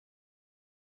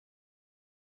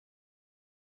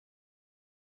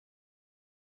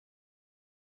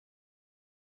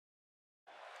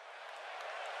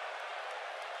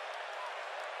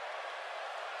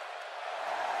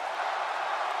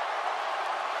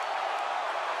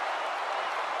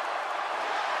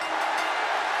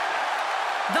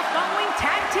The following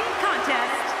tag team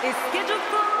contest is scheduled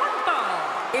for one fall.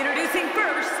 Introducing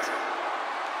first,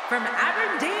 from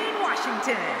Aberdeen,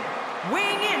 Washington,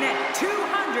 weighing in at 210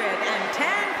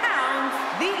 pounds,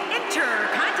 the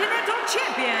Intercontinental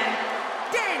Champion,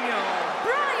 Daniel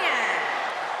Bryan.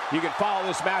 You can follow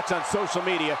this match on social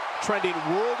media, trending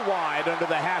worldwide under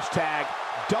the hashtag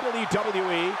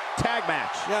WWE Tag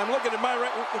Match. Yeah, I'm looking at my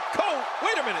Cole,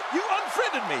 wait a minute, you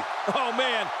unfriended me. Oh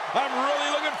man, I'm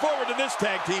really looking forward to this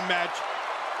tag team match.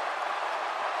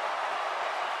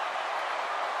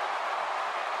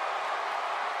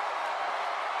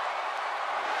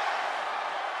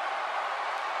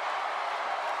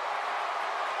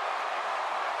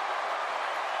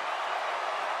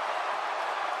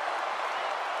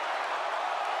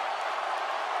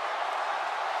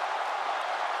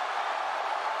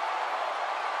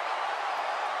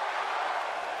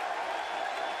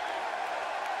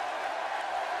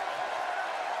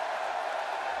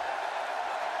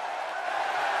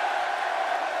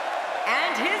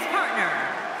 And his partner,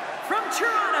 from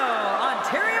Toronto,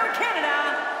 Ontario,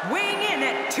 Canada, weighing in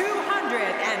at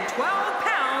 212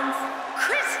 pounds,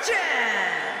 Christian.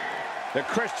 The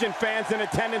Christian fans in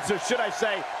attendance, or should I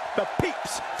say, the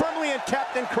peeps, firmly in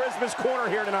Captain Charisma's corner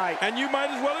here tonight. And you might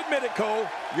as well admit it, Cole.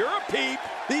 You're a peep.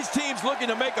 These teams looking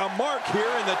to make a mark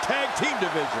here in the tag team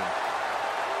division.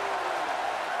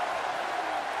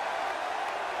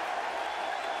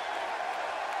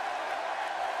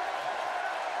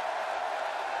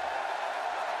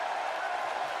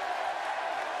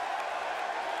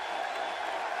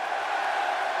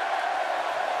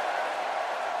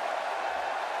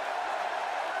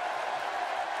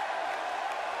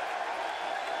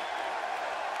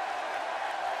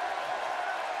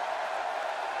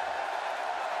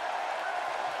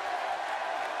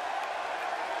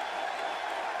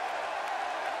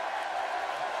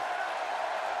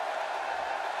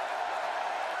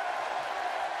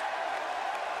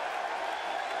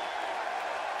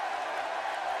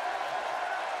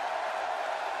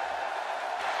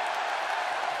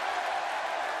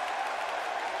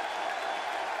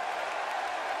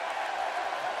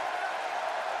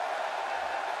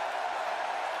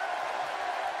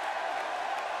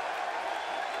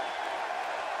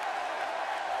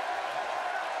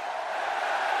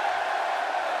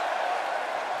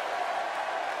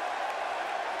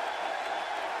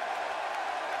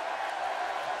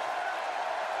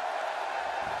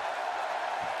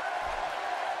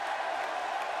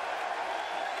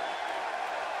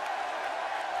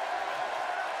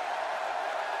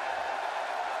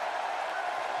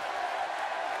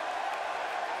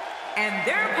 And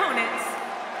their opponents,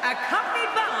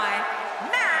 accompanied by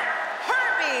Matt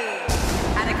Harvey,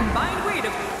 at a combined weight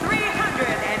of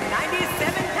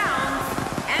 397 pounds,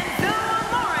 Enzo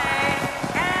Amore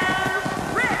and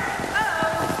Rick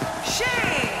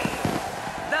O'Shea,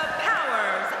 the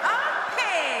powers of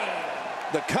pain.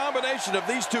 The combination of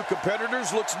these two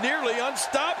competitors looks nearly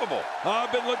unstoppable.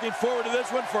 I've been looking forward to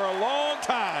this one for a long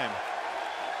time.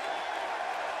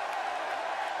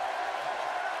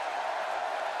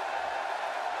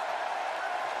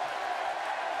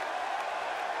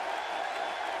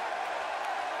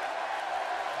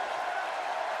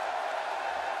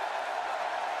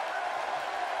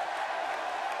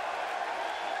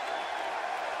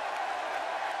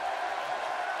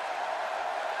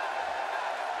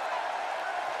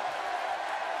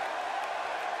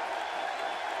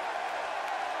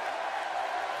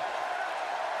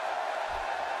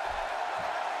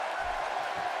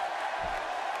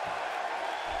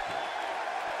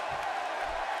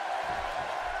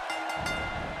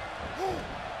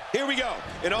 Here we go,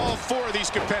 and all four of these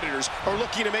competitors are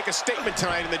looking to make a statement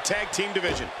tonight in the tag team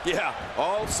division. Yeah,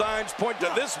 all signs point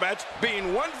to this match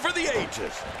being one for the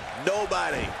ages.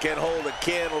 Nobody can hold a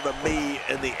candle to me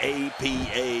in the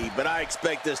APA, but I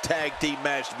expect this tag team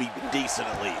match to be decent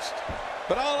at least.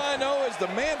 But all I know is the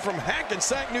man from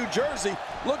Hackensack, New Jersey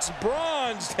looks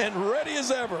bronzed and ready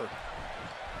as ever.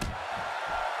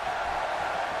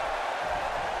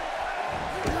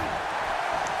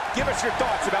 Give us your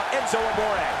thoughts about Enzo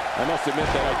Amore. I must admit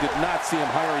that I did not see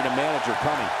him hiring a manager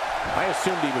coming. I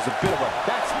assumed he was a bit of a,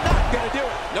 that's not going to do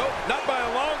it. Nope, not by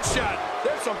a long shot.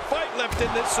 There's some fight left in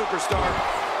this superstar.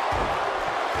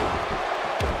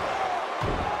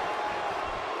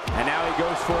 And now he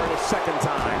goes for it a second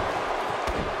time.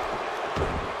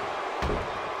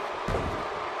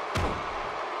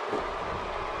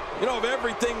 You know, of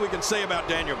everything we can say about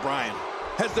Daniel Bryan,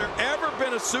 has there ever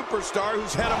been a superstar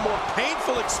who's had a more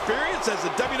painful experience as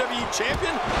a WWE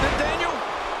champion than Daniel?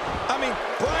 I mean,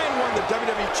 Bryan won the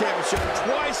WWE Championship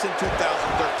twice in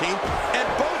 2013, and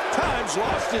both times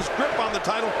lost his grip on the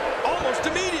title almost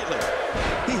immediately.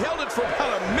 He held it for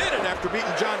about a minute after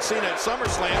beating John Cena at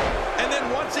SummerSlam, and then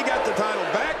once he got the title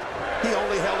back, he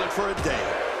only held it for a day.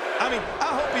 I mean,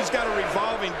 I hope he's got a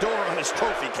revolving door on his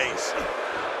trophy case.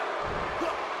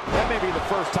 That may be the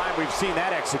first time we've seen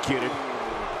that executed.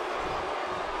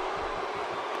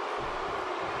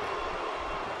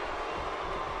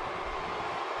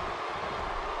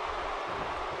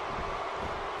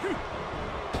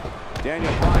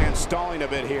 Daniel Bryan stalling a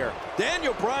bit here.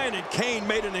 Daniel Bryan and Kane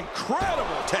made an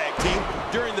incredible tag team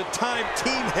during the time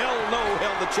Team Hell No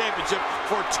held the championship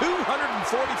for 245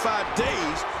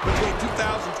 days between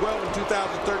 2012 and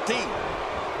 2013.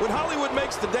 When Hollywood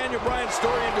makes the Daniel Bryan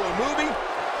story into a movie,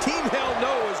 Team Hell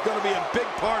No is going to be a big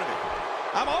part of it.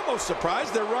 I'm almost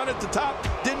surprised their run at the top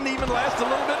didn't even last a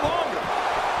little bit longer.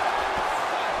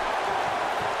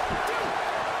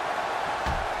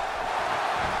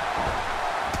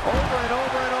 Over and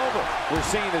over and over. We're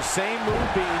seeing the same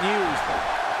move being used.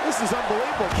 This is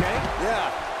unbelievable, Kane. Yeah,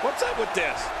 what's up with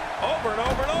this? Over and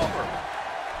over and over.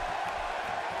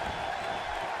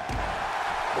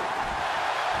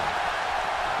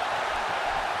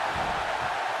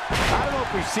 I don't know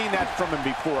if we've seen that from him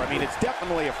before. I mean, it's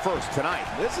definitely a first tonight.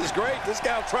 This is great. This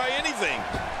guy will try anything.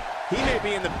 He may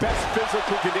be in the best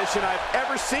physical condition I've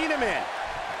ever seen him in.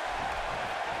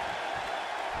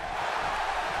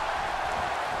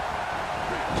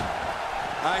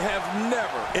 I have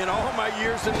never, in all my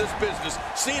years in this business,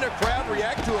 seen a crowd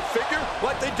react to a figure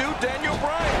like they do Daniel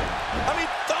Bryan. I mean,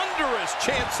 thunderous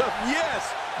chants of yes,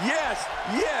 yes,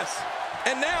 yes.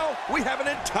 And now we have an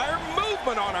entire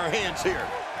movement on our hands here.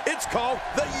 It's called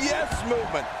the Yes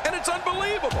Movement, and it's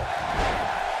unbelievable.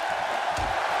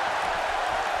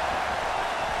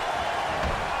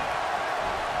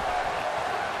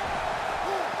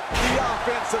 The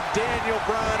offense of Daniel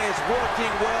Bryan is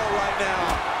working well right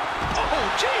now. Oh,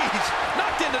 geez!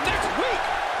 Knocked into next week!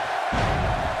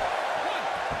 1,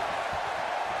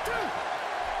 2.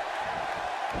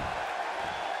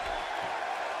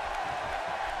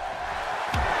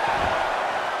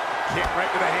 Kick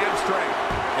right to the hamstring.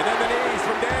 And then the knees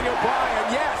from Daniel Bryan.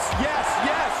 Yes, yes,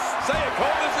 yes. Say it,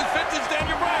 Cole. This is vintage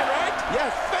Daniel Bryan, right?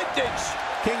 Yes, vintage.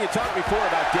 King, you talked before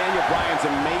about Daniel Bryan's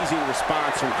amazing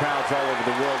response from crowds all over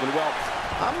the world. And, well,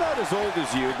 I'm not as old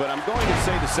as you, but I'm going to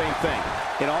say the same thing.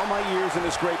 In all my years in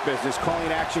this great business,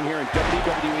 calling action here in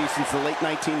WWE since the late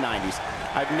 1990s,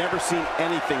 I've never seen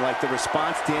anything like the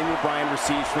response Daniel Bryan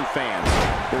receives from fans.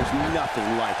 There's nothing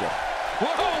like it. Whoa,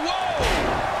 whoa!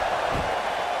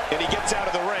 And he gets out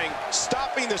of the ring,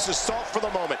 stopping this assault for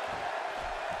the moment.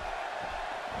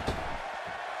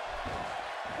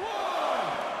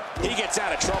 He gets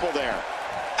out of trouble there.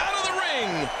 Out of the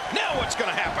ring! Now what's going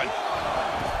to happen?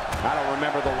 I don't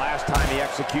remember the last time he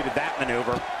executed that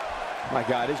maneuver. My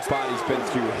God, his body's been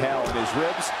through hell, and his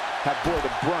ribs have bore the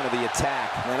brunt of the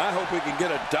attack. And I hope we can get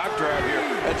a doctor out here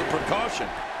as a precaution.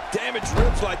 Damaged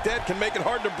ribs like that can make it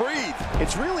hard to breathe.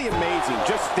 It's really amazing,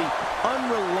 just the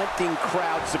unrelenting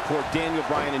crowd support Daniel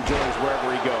Bryan enjoys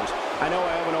wherever he goes. I know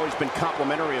I haven't always been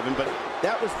complimentary of him, but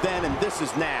that was then and this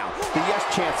is now. The yes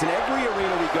chants in every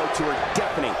arena we go to are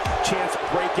deafening. Chants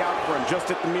break out for him just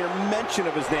at the mere mention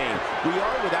of his name. We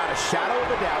are, without a shadow of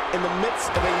a doubt, in the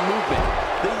midst of a movement.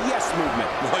 The yes movement.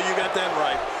 Well, you got that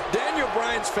right. Daniel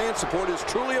Bryan's fan support is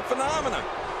truly a phenomenon.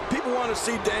 People want to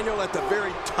see Daniel at the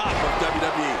very top of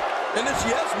WWE. And this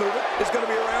yes movement is going to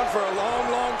be around for a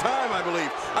long, long time, I believe.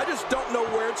 I just don't know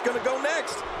where it's going to go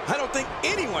next. I don't think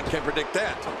anyone can predict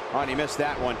that. Oh, and he missed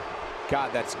that one.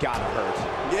 God, that's gotta hurt.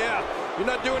 Yeah, you're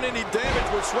not doing any damage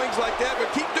with swings like that, but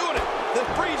keep doing it. The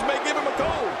breeze may give him a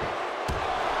cold.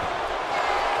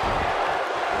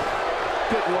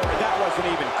 Good Lord, that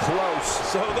wasn't even close.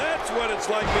 So that's what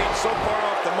it's like being so far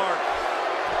off the mark.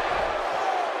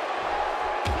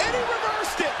 And he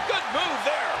reversed it. Good move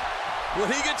there. When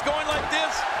he gets going like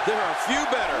this, there are a few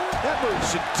better. That move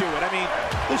should do it. I mean,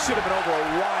 this should have been over a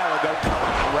while ago. Come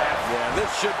on, ref. Yeah,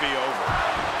 this should be over.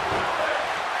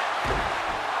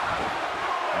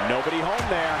 Nobody home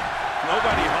there.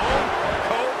 Nobody home?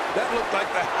 Cole, that looked like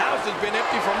the house has been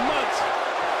empty for months.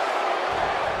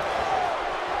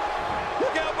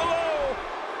 Look out below.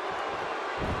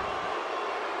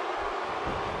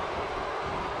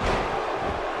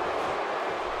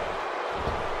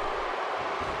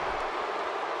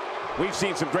 We've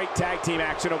seen some great tag team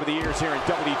action over the years here in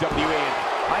WWE, and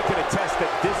I can attest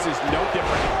that this is no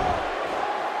different.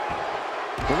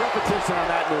 The repetition on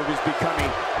that move is becoming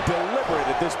deliberate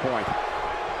at this point.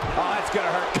 Oh, that's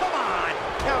gonna hurt. Come on!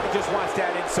 Now he just wants to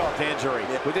add insult to injury.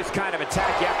 Yeah. With this kind of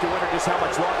attack, you have to wonder just how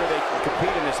much longer they can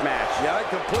compete in this match. Yeah, I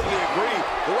completely agree.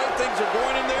 The way things are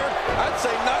going in there, I'd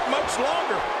say not much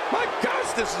longer. My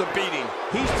gosh, this is a beating.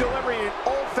 He's delivering an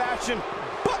old-fashioned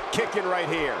butt kicking right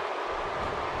here.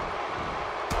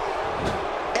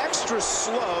 Extra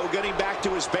slow getting back to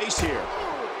his base here.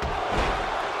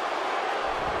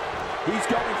 He's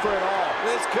going for it all.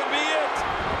 This could be it.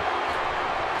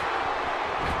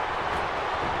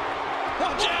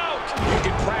 Watch out! You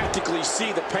can practically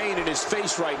see the pain in his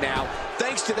face right now,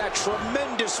 thanks to that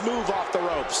tremendous move off the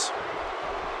ropes.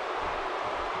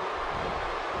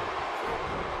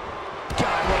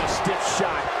 God, what a stiff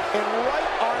shot. And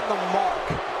right on the mark.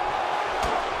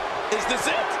 Is this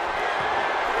it?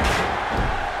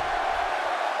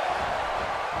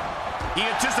 He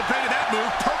anticipated that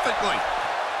move perfectly.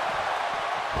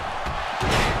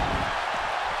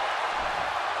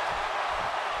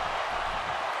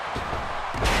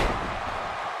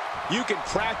 You can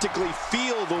practically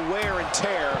feel the wear and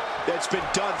tear that's been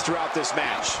done throughout this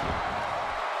match.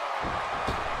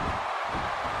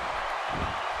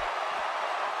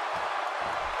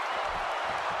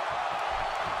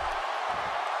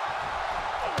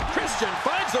 Christian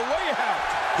finds a way out.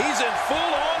 He's in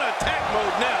full-on attack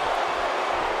mode now.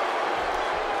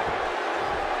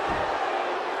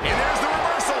 And there's the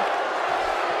reversal.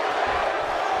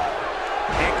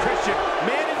 And Christian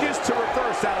manages to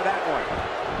reverse out of that one.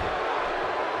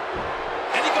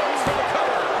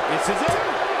 This is it.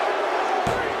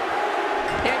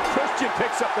 And Christian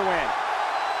picks up the win.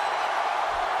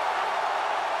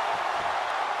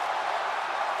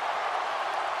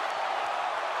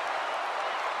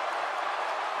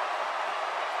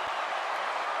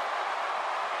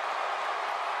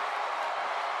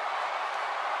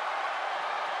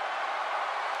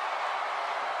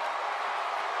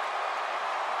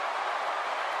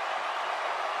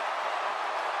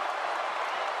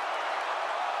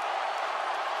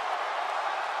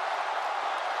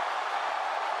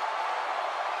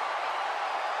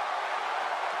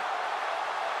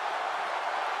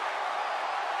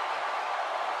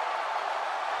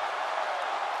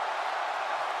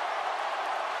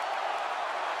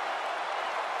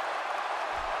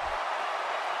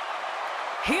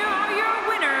 Here are your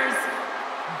winners,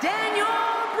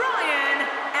 Bryan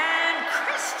and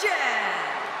Christian.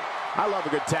 I love a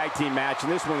good tag team match,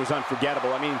 and this one was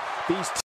unforgettable. I mean, these